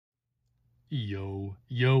Yo,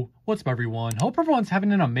 what's up everyone? Hope everyone's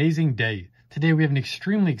having an amazing day. Today we have an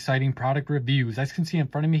extremely exciting product reviews. As you can see in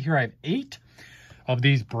front of me here, I have 8 of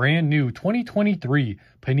these brand new 2023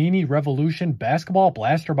 Panini Revolution Basketball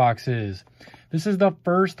Blaster boxes. This is the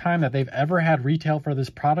first time that they've ever had retail for this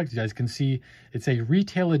product. You guys can see it's a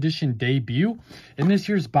retail edition debut. In this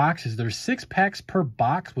year's boxes, there's 6 packs per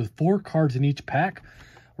box with 4 cards in each pack.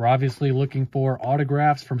 We're obviously looking for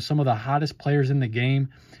autographs from some of the hottest players in the game,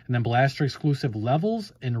 and then Blaster exclusive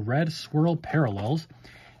levels and red swirl parallels.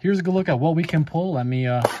 Here's a good look at what we can pull. Let me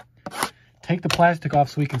take the plastic off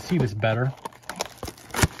so we can see this better.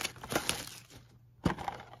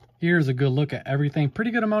 Here's a good look at everything. Pretty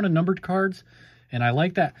good amount of numbered cards, and I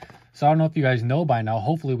like that. So I don't know if you guys know by now,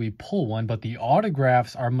 hopefully we pull one, but the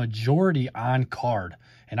autographs are majority on card.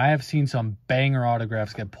 And I have seen some banger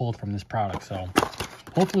autographs get pulled from this product, so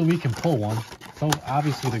hopefully we can pull one. So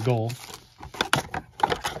obviously the goal.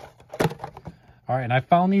 All right, and I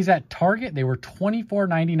found these at Target. They were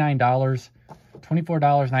 $24.99,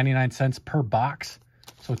 $24.99 per box.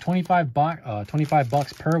 So 25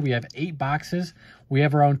 bucks per. We have 8 boxes. We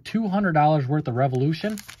have around $200 worth of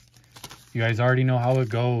Revolution. You guys already know how it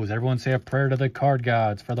goes. Everyone say a prayer to the card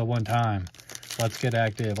gods for the one time. Let's get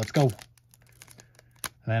active. Let's go. And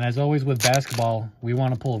then as always with basketball, we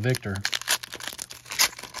want to pull a victor.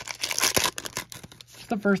 It's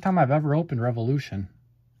the first time I've ever opened Revolution.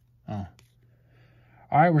 Oh.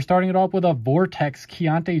 All right, we're starting it off with a Vortex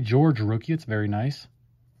Keontae George rookie. It's very nice.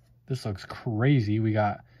 This looks crazy. We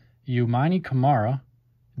got Umani Kamara,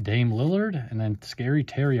 Dame Lillard, and then Scary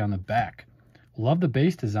Terry on the back. Love the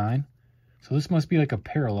base design. So this must be like a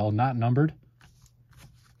parallel, not numbered.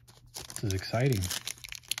 This is exciting.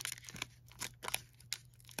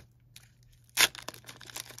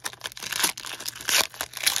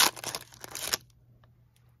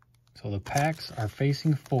 So the packs are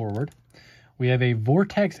facing forward. We have a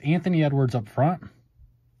Vortex Anthony Edwards up front.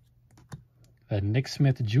 Nick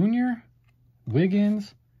Smith Jr.,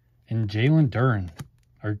 Wiggins, and Jalen Duren.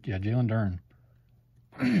 Jalen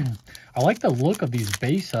Duren. I like the look of these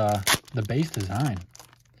the base design.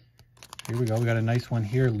 Here we go. We got a nice one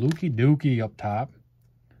here. Lukey Dookie up top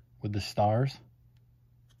with the stars.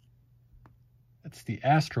 That's the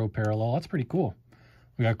Astro parallel. That's pretty cool.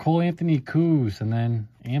 We got Cole Anthony Kuz and then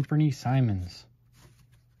Anthony Simons.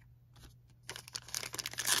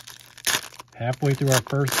 Halfway through our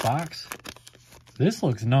first box. This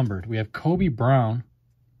looks numbered. We have Kobe Brown,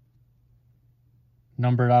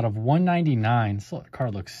 numbered out of 199. This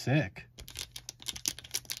card looks sick.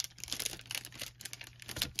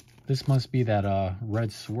 This must be that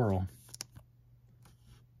red swirl.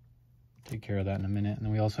 Take care of that in a minute. And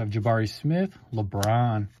then we also have Jabari Smith,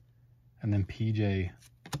 LeBron, and then PJ.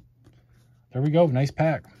 There we go. Nice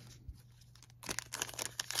pack.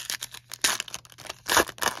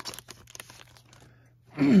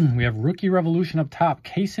 We have Rookie Revolution up top,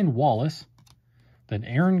 Cason Wallace, then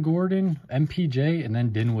Aaron Gordon, MPJ, and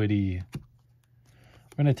then Dinwiddie. I'm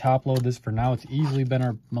going to top load this for now. It's easily been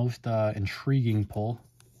our most intriguing pull.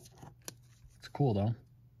 It's cool though.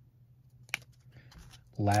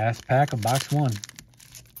 Last pack of box 1.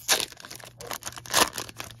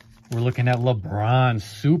 We're looking at LeBron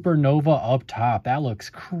Supernova up top. That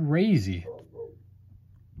looks crazy.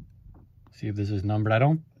 See if this is numbered.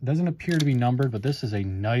 It doesn't appear to be numbered, but this is a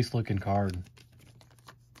nice looking card.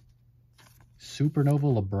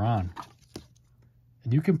 Supernova LeBron.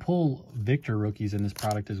 And you can pull Victor rookies in this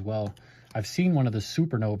product as well. I've seen one of the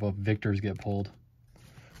Supernova Victors get pulled.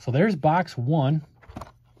 So there's box 1.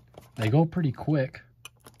 They go pretty quick.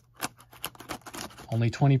 Only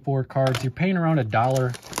 24 cards. You're paying around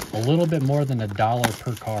 $1, a little bit more than $1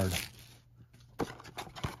 per card.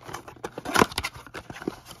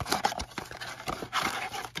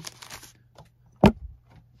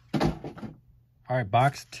 All right,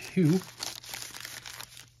 box 2.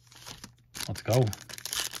 Let's go.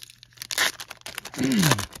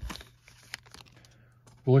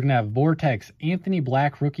 We're looking at Vortex Anthony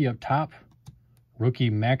Black rookie up top. Rookie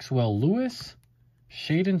Maxwell Lewis,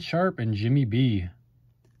 Shaedon Sharpe, and Jimmy B.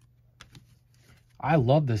 I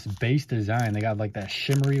love this base design. They got like that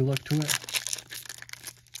shimmery look to it.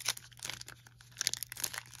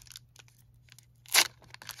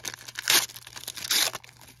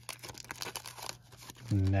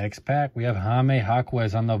 Next pack, we have Jaime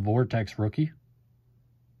Jaquez on the Vortex rookie.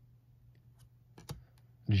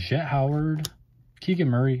 Jet Howard, Keegan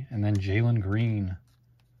Murray, and then Jalen Green.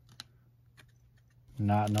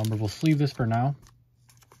 Not numbered. We'll sleeve this for now.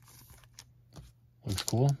 Looks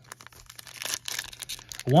cool.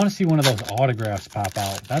 I want to see one of those autographs pop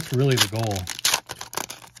out. That's really the goal.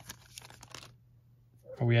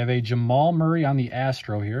 We have a Jamal Murray on the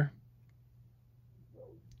Astro here.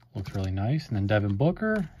 Looks really nice. And then Devin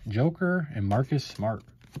Booker, Joker, and Marcus Smart.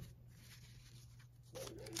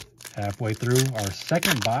 Halfway through our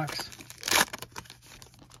second box.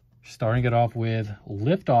 Starting it off with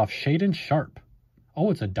Liftoff Shaedon Sharpe.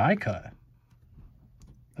 Oh, it's a die cut.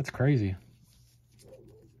 That's crazy.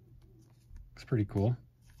 It's pretty cool.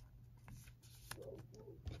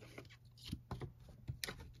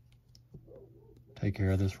 Take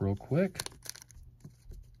care of this real quick.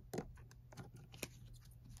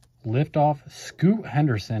 Liftoff Scoot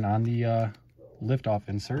Henderson on the Liftoff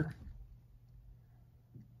insert.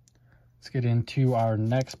 Let's get into our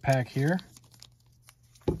next pack here.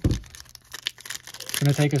 It's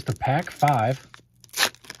going to take us to pack 5.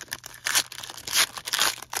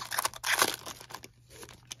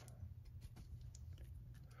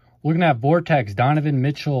 Looking at Vortex, Donovan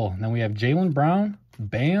Mitchell. And then we have Jaylen Brown,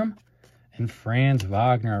 Bam, and Franz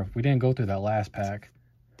Wagner. We didn't go through that last pack.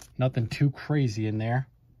 Nothing too crazy in there.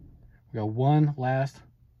 We got one last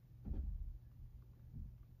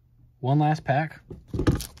pack.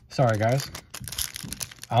 Sorry, guys.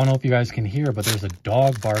 I don't know if you guys can hear, but there's a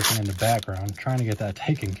dog barking in the background. I'm trying to get that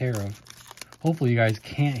taken care of. Hopefully you guys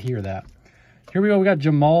can't hear that. Here we go. We got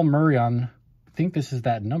Jamal Murray on, I think this is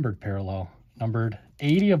that numbered parallel. Numbered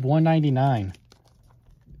 80 of 199.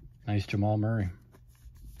 Nice Jamal Murray.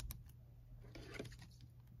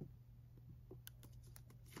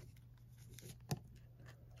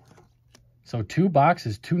 So 2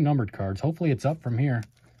 boxes, 2 numbered cards. Hopefully it's up from here.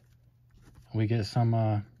 We get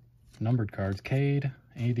some numbered cards. Cade,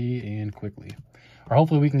 AD, and Quickly. Or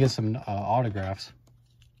hopefully we can get some autographs.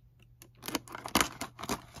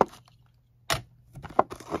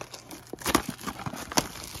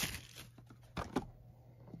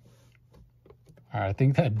 All right, I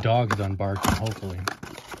think that dog's done barking, hopefully.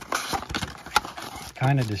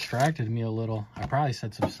 Kind of distracted me a little. I probably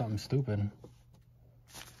said something stupid.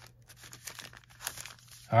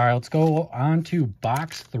 All right, let's go on to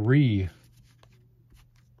box 3.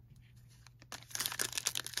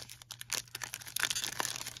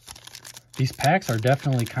 These packs are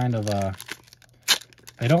definitely kind of,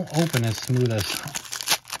 they don't open as smooth as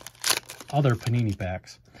other Panini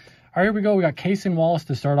packs. All right, here we go. We got Cason Wallace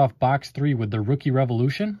to start off box 3 with the Rookie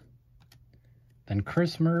Revolution. Then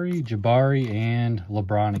Chris Murray, Jabari, and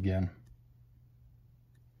LeBron again.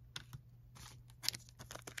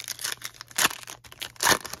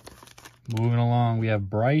 Moving along, we have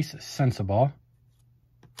Bryce Sensabaugh,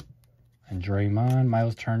 and Draymond,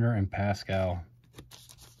 Miles Turner, and Pascal.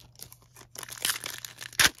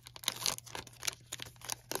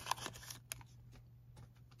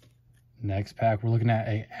 Next pack, we're looking at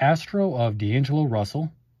a Astro of D'Angelo Russell,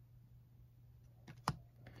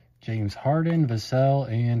 James Harden, Vassell,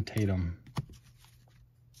 and Tatum.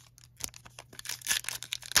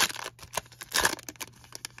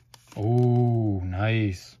 Oh,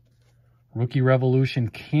 nice. Rookie Revolution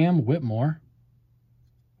Cam Whitmore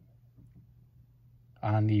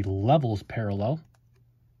on the Levels parallel.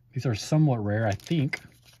 These are somewhat rare, I think.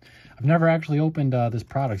 I've never actually opened this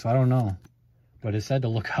product, so I don't know. But it said to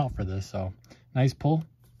look out for this, so nice pull.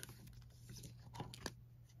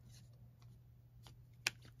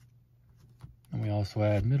 And we also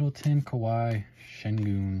had Middleton, Kawhi,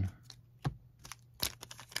 Şengün.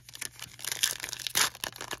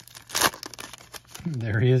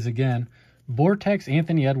 There he is again. Vortex,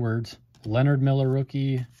 Anthony Edwards, Leonard Miller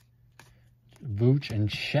rookie, Vooch, and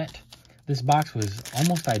Chet. This box was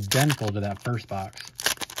almost identical to that first box.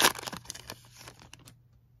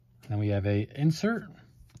 Then we have a insert,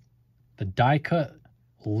 the die cut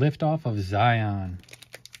Liftoff of Zion.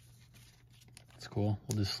 That's cool.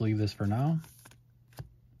 We'll just sleeve this for now.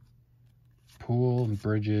 Poole,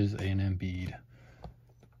 Bridges, and Embiid.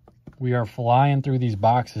 We are flying through these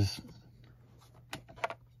boxes.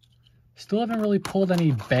 Still haven't really pulled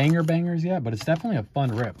any bangers yet, but it's definitely a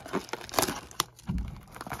fun rip.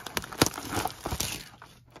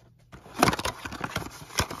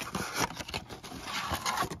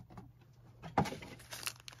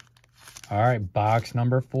 All right, box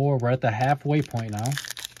number 4. We're at the halfway point now.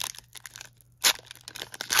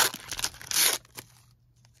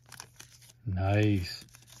 Nice.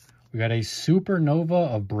 We got a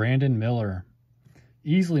Supernova of Brandon Miller.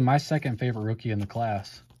 Easily my second favorite rookie in the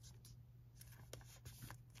class.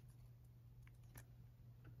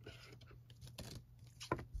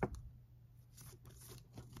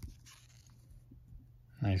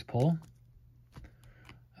 Nice pull.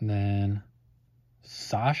 And then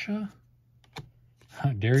Sasha,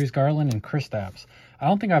 Darius Garland, and Kristaps. I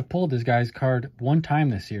don't think I've pulled this guy's card one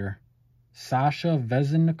time this year. Sasha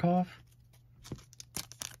Vezenkov.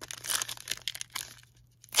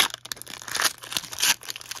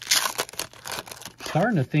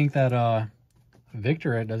 starting to think that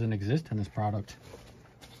Victor doesn't exist in this product.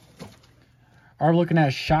 All right, we're looking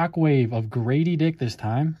at Shockwave of Grady Dick this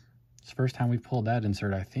time. It's the first time we've pulled that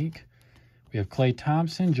insert, I think. We have Klay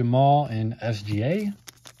Thompson, Jamal, and SGA.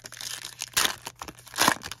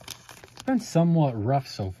 It's been somewhat rough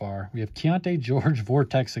so far. We have Keontae George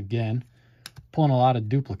Vortex again. Pulling a lot of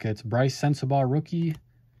duplicates. Bryce Sensabaugh rookie.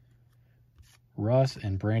 Russ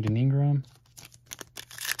and Brandon Ingram.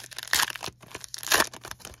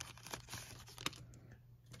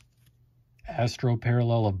 Astro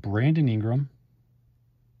parallel of Brandon Ingram.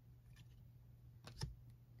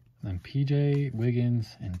 And then PJ,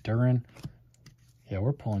 Wiggins, and Duran. Yeah,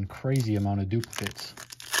 we're pulling crazy amount of duplicates.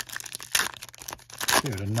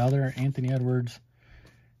 Dude, another Anthony Edwards.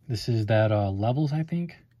 This is that levels, I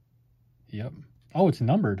think. Yep. Oh, it's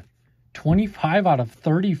numbered. 25 out of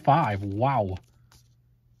 35. Wow.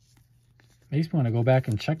 Makes me want to go back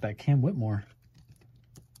and check that Cam Whitmore.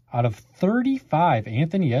 Out of 35,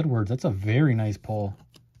 Anthony Edwards. That's a very nice pull.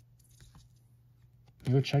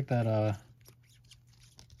 You go check that.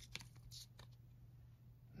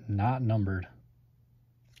 Not numbered.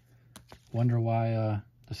 Wonder why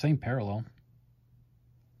the same parallel.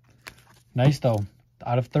 Nice though.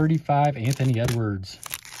 Out of 35, Anthony Edwards.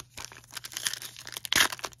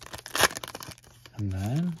 And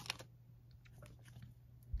then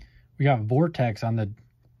we got Vortex on the,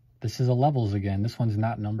 this is a levels again. This one's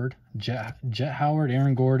not numbered. Jet Howard,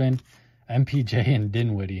 Aaron Gordon, MPJ, and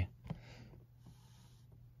Dinwiddie.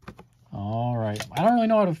 All right. I don't really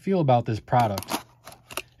know how to feel about this product.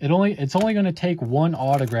 It's only going to take one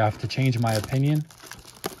autograph to change my opinion.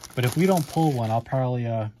 But if we don't pull one, I'll probably,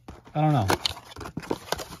 I don't know.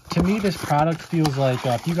 To me, this product feels like,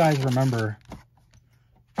 if you guys remember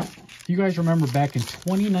back in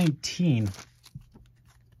 2019,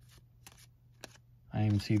 I didn't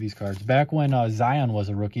even see these cards. Back when Zion was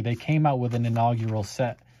a rookie, they came out with an inaugural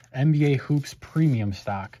set, NBA Hoops Premium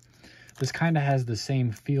Stock. This kind of has the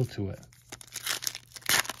same feel to it.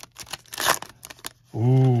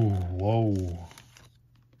 Ooh, whoa.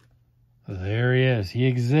 There he is. He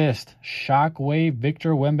exists. Shockwave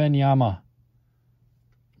Victor Wembanyama.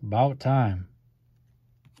 About time.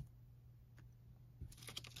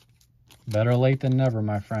 Better late than never,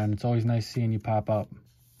 my friend. It's always nice seeing you pop up.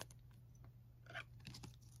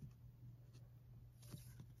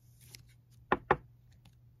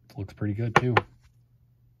 Looks pretty good, too.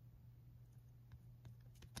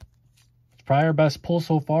 It's probably our best pull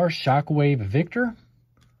so far. Shockwave Victor.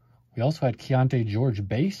 We also had Keontae George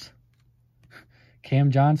base.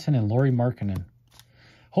 Cam Johnson and Lauri Markkanen.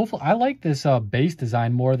 Hopefully, I like this base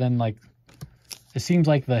design more than, like, it seems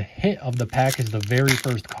like the hit of the pack is the very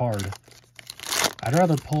first card. I'd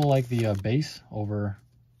rather pull, like, the base over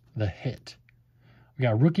the hit. We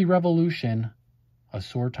got Rookie Revolution,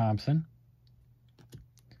 Asur Thompson.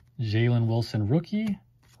 Jalen Wilson rookie,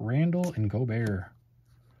 Randall, and Gobert.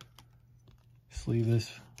 Just leave this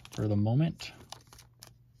for the moment.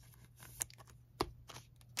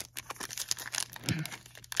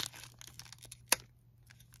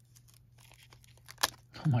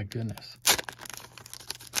 Oh my goodness.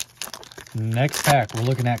 Next pack, we're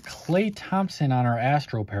looking at Klay Thompson on our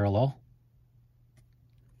Astro parallel.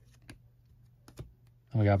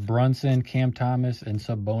 And we got Brunson, Cam Thomas, and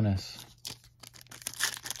Sabonis.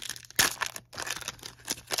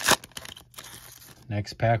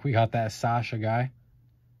 Next pack, we got that Sasha guy,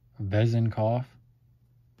 Vezenkov,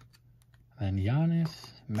 then Giannis,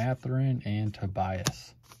 Mathurin, and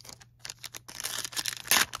Tobias.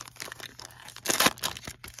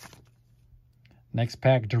 Next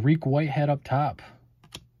pack, Dariq Whitehead up top,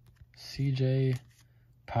 CJ,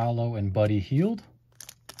 Paolo, and Buddy Hield.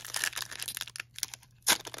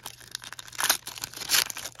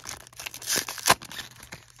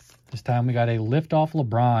 This time we got a lift-off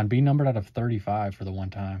LeBron, B numbered out of 35 for the one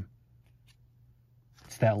time.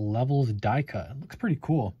 It's that Levels die cut. It looks pretty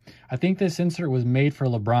cool. I think this insert was made for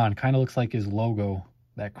LeBron. Kind of looks like his logo,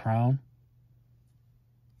 that crown.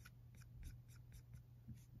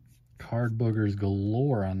 Card boogers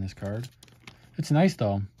galore on this card. It's nice,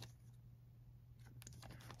 though.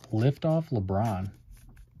 Lift-off LeBron.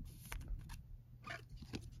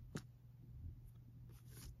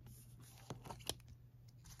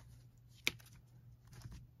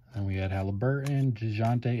 And we had Halliburton,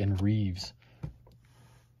 DeJounte, and Reeves.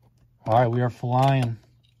 All right, we are flying.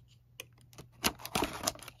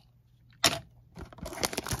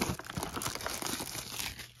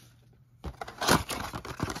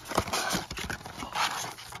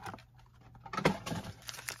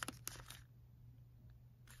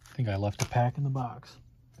 I think I left a pack in the box.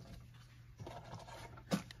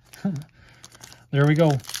 There we go.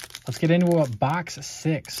 Let's get into box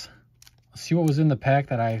 6. Let's see what was in the pack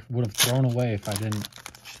that I would have thrown away if I didn't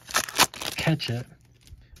catch it.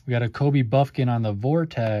 We got a Kobe Buffkin on the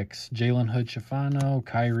Vortex, Jalen Hood-Schifino,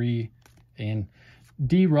 Kyrie, and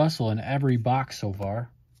D. Russell in every box so far.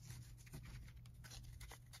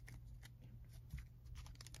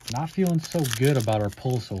 Not feeling so good about our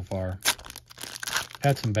pull so far.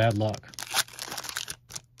 Had some bad luck.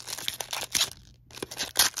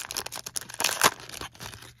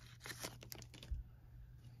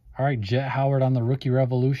 All right, Jet Howard on the Rookie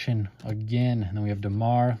Revolution again. And then we have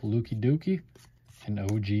DeMar, Lukey Dookie, and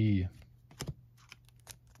OG.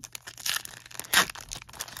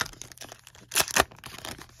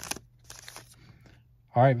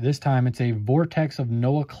 All right, this time it's a Vortex of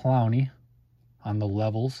Noah Clowney on the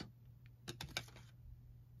levels.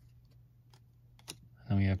 And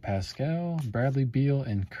then we have Pascal, Bradley Beal,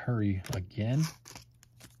 and Curry again.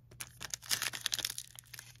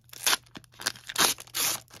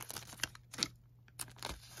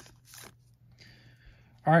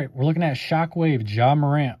 All right, we're looking at Shockwave, Ja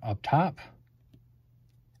Morant up top.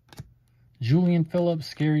 Julian Phillips,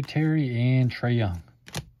 Scary Terry, and Trae Young.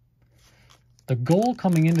 The goal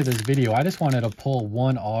coming into this video, I just wanted to pull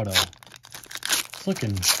one auto. It's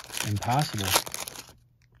looking impossible.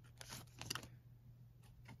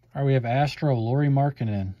 All right, we have Astro, Lauri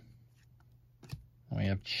Markkanen. We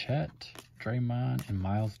have Chet, Draymond, and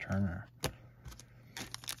Miles Turner.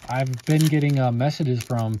 I've been getting messages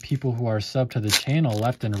from people who are subbed to the channel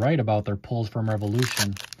left and right about their pulls from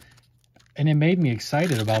Revolution. And it made me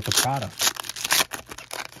excited about the product.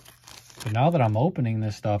 But now that I'm opening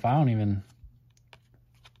this stuff, I don't even...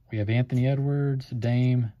 We have Anthony Edwards,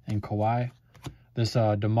 Dame, and Kawhi. This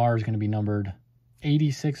DeMar is going to be numbered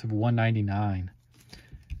 86 of 199.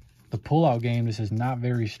 The pullout game, this is not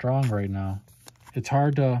very strong right now. It's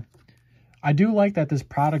hard to... I do like that this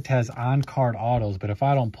product has on-card autos, but if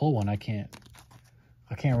I don't pull one, I can't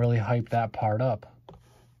really hype that part up.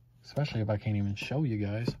 Especially if I can't even show you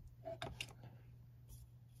guys.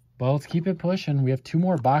 Well, let's keep it pushing. We have 2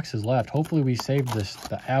 more boxes left. Hopefully we save this,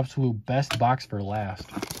 the absolute best box for last.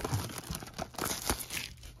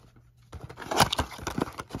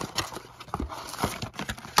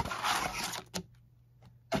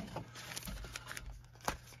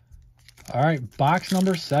 All right, box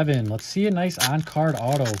number 7. Let's see a nice on-card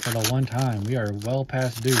auto for the one time. We are well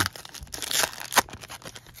past due.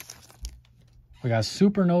 We got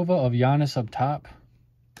Supernova of Giannis up top.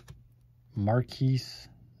 Marquise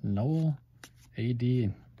Noel, AD,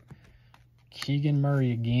 and Keegan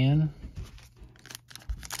Murray again.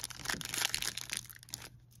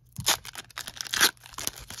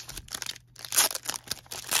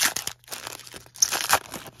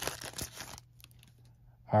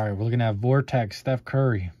 All right, we're looking at Vortex, Steph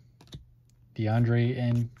Curry, DeAndre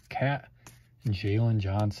and Cat, and Jalen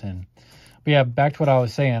Johnson. But yeah, back to what I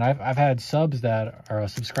was saying. I've had subs that are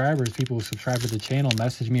subscribers, people who subscribe to the channel,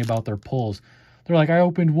 message me about their pulls. They're like, I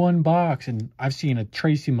opened one box, and I've seen a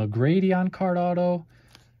Tracy McGrady on-card auto.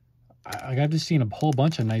 I've just seen a whole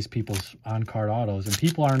bunch of nice people's on-card autos, and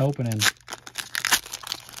people aren't opening.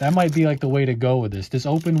 That might be like the way to go with this. Just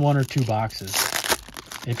open 1 or 2 boxes.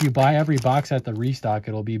 If you buy every box at the restock,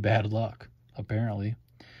 it'll be bad luck, apparently.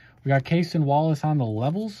 We got Cason Wallace on the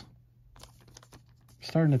levels. I'm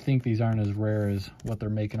starting to think these aren't as rare as what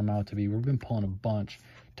they're making them out to be. We've been pulling a bunch.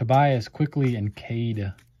 Tobias, Quickly, and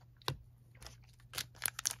Cade.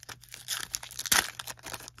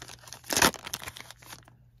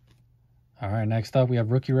 All right, next up we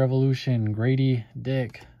have Rookie Revolution, Grady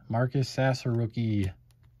Dick, Marcus Sasser rookie,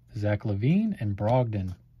 Zach LaVine, and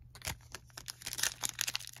Brogdon.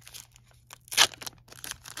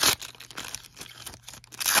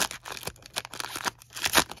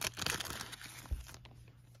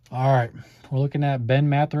 All right, we're looking at Ben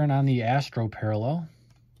Mathurin on the Astro parallel,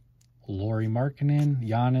 Lauri Markkanen,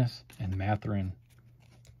 Giannis, and Mathurin.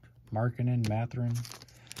 Markkanen, Mathurin.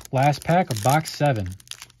 Last pack of box 7.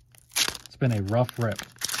 It's been a rough rip.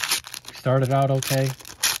 We started out okay.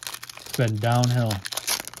 It's been downhill.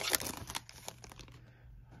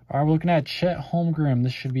 All right, we're looking at Chet Holmgren.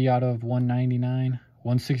 This should be out of 199.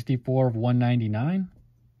 164 of 199.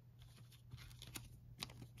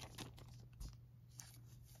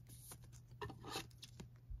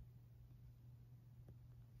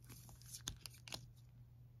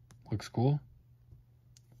 Looks cool.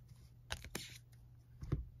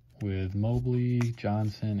 With Mobley,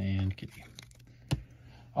 Johnson, and Kitty.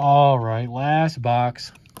 All right, last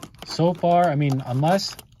box. So far, I mean,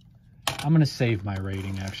 unless... I'm going to save my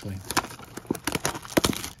rating, actually.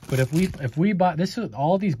 But if we bought this,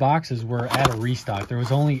 all these boxes were at a restock. There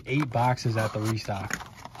was only 8 boxes at the restock.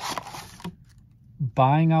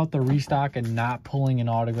 Buying out the restock and not pulling an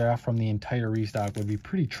autograph from the entire restock would be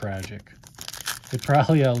pretty tragic. It'd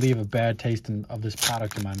probably leave a bad taste of this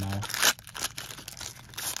product in my mouth.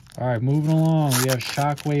 All right, moving along. We have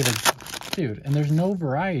Shockwave. Dude, and there's no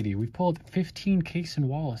variety. We pulled 15 Case and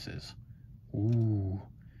Wallaces. Ooh.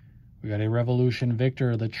 We got a Revolution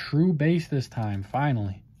Victor, the true base this time,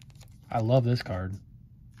 finally. I love this card.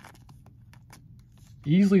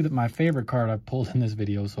 Easily my favorite card I've pulled in this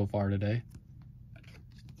video so far today.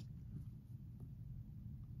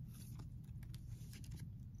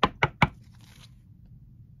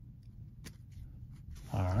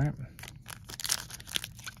 All right.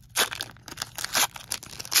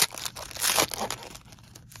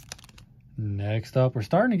 Next up, we're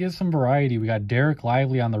starting to get some variety. We got Derek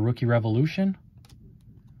Lively on the Rookie Revolution.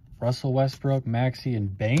 Russell Westbrook, Maxey,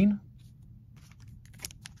 and Bane.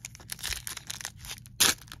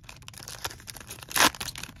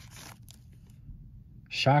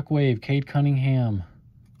 Shockwave, Cade Cunningham,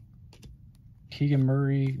 Keegan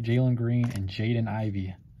Murray, Jalen Green, and Jaden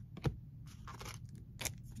Ivey.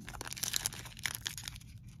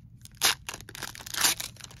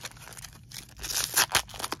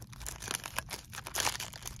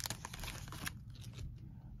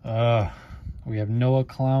 We have Noah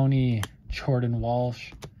Clowney, Jordan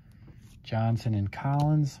Walsh, Johnson, and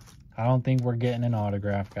Collins. I don't think we're getting an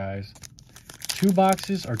autograph, guys. 2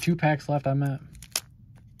 boxes, or 2 packs left, I meant.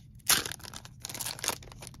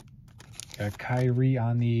 Got Kyrie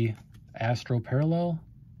on the Astro Parallel.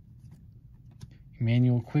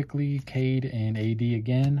 Emmanuel Quickly, Cade, and AD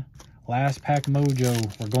again. Last pack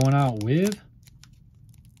mojo. We're going out with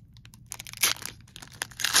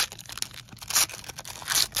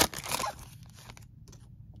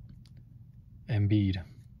Embiid.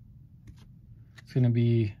 It's going to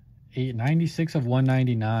be 96 of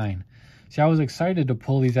 199. See, I was excited to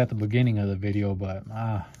pull these at the beginning of the video, but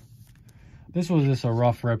this was just a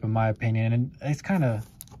rough rip in my opinion. And it's kind of,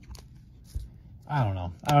 I don't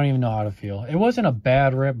know. I don't even know how to feel. It wasn't a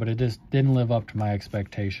bad rip, but it just didn't live up to my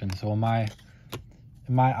expectations. So in my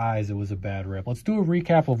eyes, it was a bad rip. Let's do a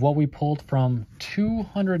recap of what we pulled from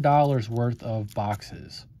 $200 worth of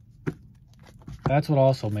boxes. That's what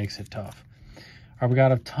also makes it tough. All right, we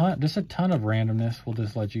got just a ton of randomness. We'll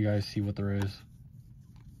just let you guys see what there is.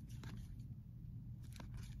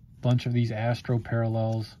 Bunch of these Astro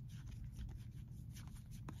Parallels.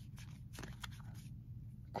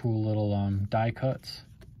 Cool little die cuts.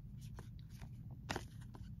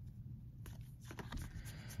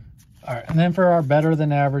 All right, and then for our better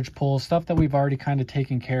than average pulls, stuff that we've already kind of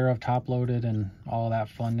taken care of, top loaded and all that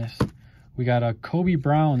funness. We got a Kobe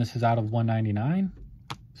Brown. This is out of 199.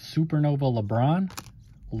 Supernova LeBron.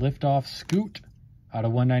 Liftoff Scoot out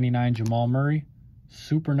of 199. Jamal Murray.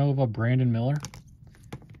 Supernova Brandon Miller.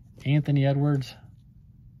 Anthony Edwards.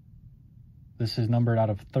 This is numbered out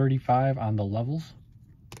of 35 on the levels.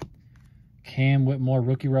 Cam Whitmore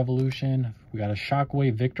Rookie Revolution. We got a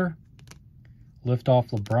Shockwave Victor. Liftoff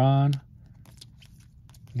LeBron.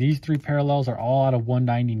 These 3 parallels are all out of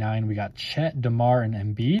 199. We got Chet, DeMar, and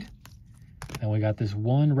Embiid. And we got this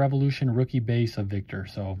 1 Revolution rookie base of Victor.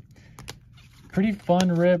 So pretty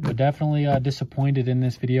fun rip, but definitely disappointed in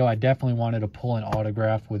this video. I definitely wanted to pull an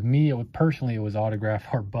autograph. With me, personally, it was autograph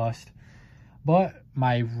or bust. But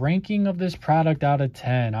my ranking of this product out of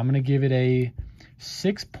 10, I'm going to give it a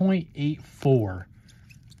 6.84.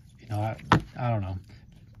 You know, I don't know.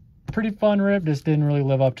 Pretty fun rip. Just didn't really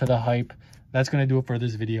live up to the hype. That's going to do it for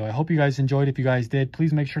this video. I hope you guys enjoyed. If you guys did,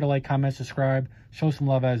 please make sure to like, comment, subscribe. Show some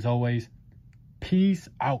love as always. Peace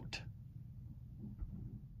out.